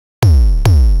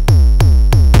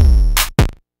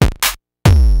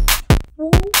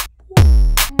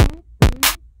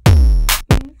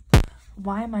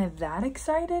Why am I that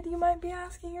excited, you might be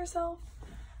asking yourself?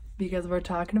 Because we're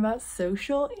talking about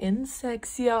social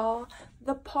insects, y'all.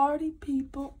 The party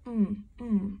people.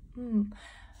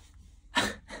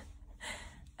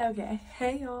 Okay,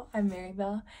 hey y'all, I'm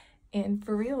Maribel, and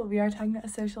for real, we are talking about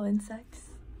social insects.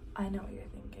 I know what you're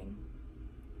thinking.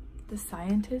 The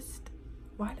scientists,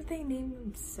 why did they name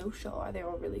them social? Are they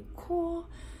all really cool?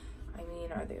 I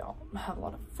mean, are they all have a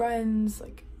lot of friends?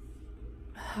 Like,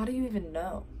 how do you even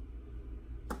know?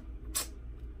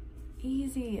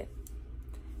 Easy.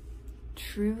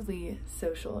 Truly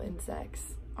social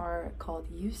insects are called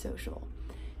eusocial,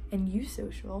 and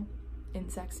eusocial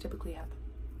insects typically have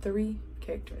 3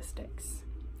 characteristics.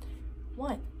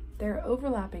 1, they're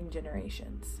overlapping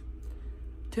generations.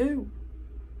 2,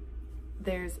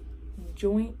 there's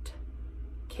joint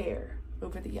care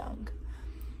over the young.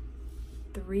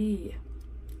 3,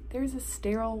 there's a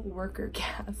sterile worker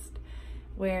caste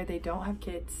where they don't have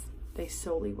kids, they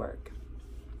solely work.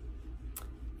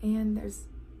 And there's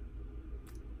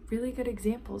really good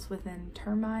examples within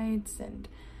termites and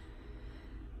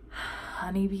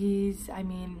honeybees. I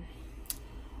mean,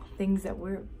 things that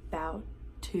we're about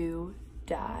to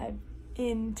dive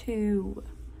into.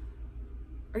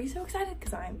 Are you so excited?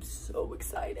 Because I'm so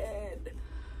excited.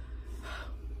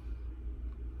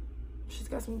 She's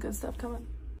got some good stuff coming.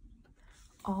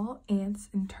 All ants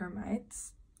and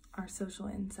termites are social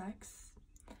insects,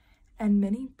 and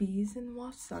many bees and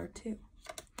wasps are too.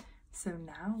 So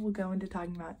now we'll go into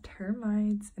talking about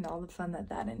termites and all the fun that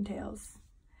that entails.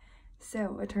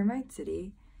 So a termite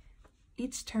city,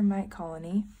 each termite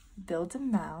colony builds a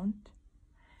mound,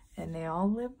 and they all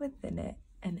live within it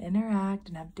and interact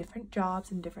and have different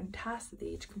jobs and different tasks that they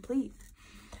each complete.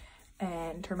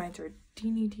 And termites are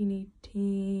teeny.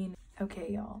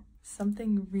 Okay, y'all,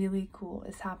 something really cool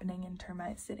is happening in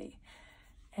Termite City.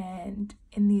 And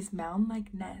in these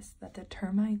mound-like nests that the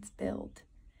termites build,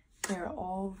 there are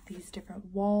all these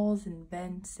different walls and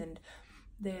vents, and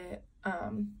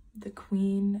the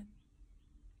queen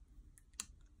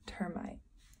termite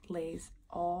lays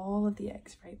all of the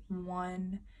eggs, right?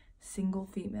 One single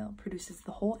female produces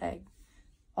the whole egg,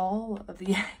 all of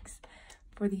the eggs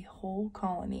for the whole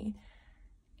colony.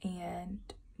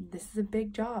 And this is a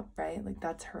big job, right? Like,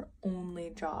 that's her only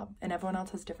job, and everyone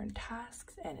else has different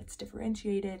tasks, and it's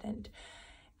differentiated, and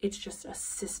it's just a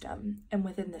system. And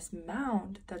within this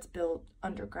mound that's built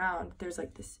underground, there's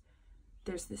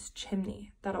this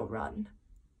chimney that'll run.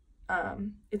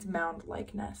 It's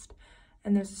mound-like nest,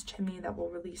 and there's this chimney that will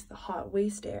release the hot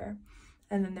waste air,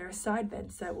 and then there are side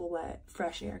vents that will let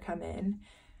fresh air come in.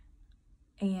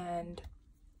 And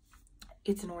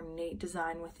it's an ornate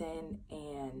design within,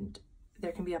 and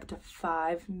there can be up to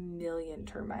 5 million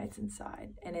termites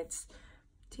inside, and it's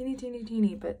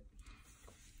teeny, but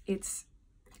it's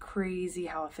crazy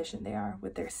how efficient they are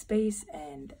with their space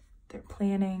and their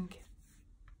planning.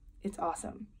 It's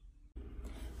awesome.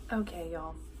 Okay,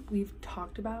 y'all, we've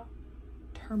talked about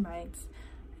termites.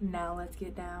 Now let's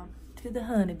get down to the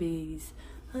honeybees.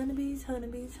 Honeybees,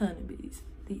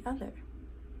 the other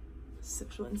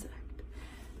social insect.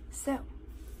 So,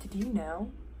 did you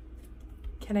know,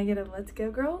 can I get a let's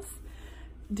go, girls?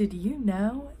 Did you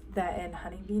know that in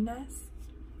honeybee nests,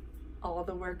 all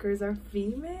the workers are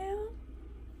female?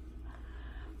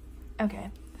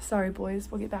 Okay, sorry boys,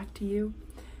 we'll get back to you.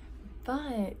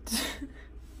 But,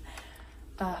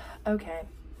 okay,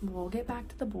 we'll get back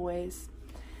to the boys.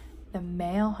 The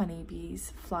male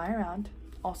honeybees fly around,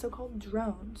 also called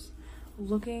drones,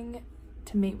 looking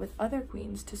to mate with other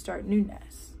queens to start new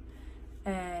nests.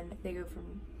 And they go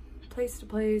from place to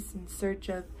place in search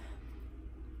of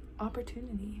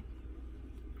opportunity.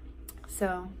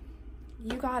 So,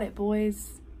 you got it,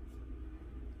 boys.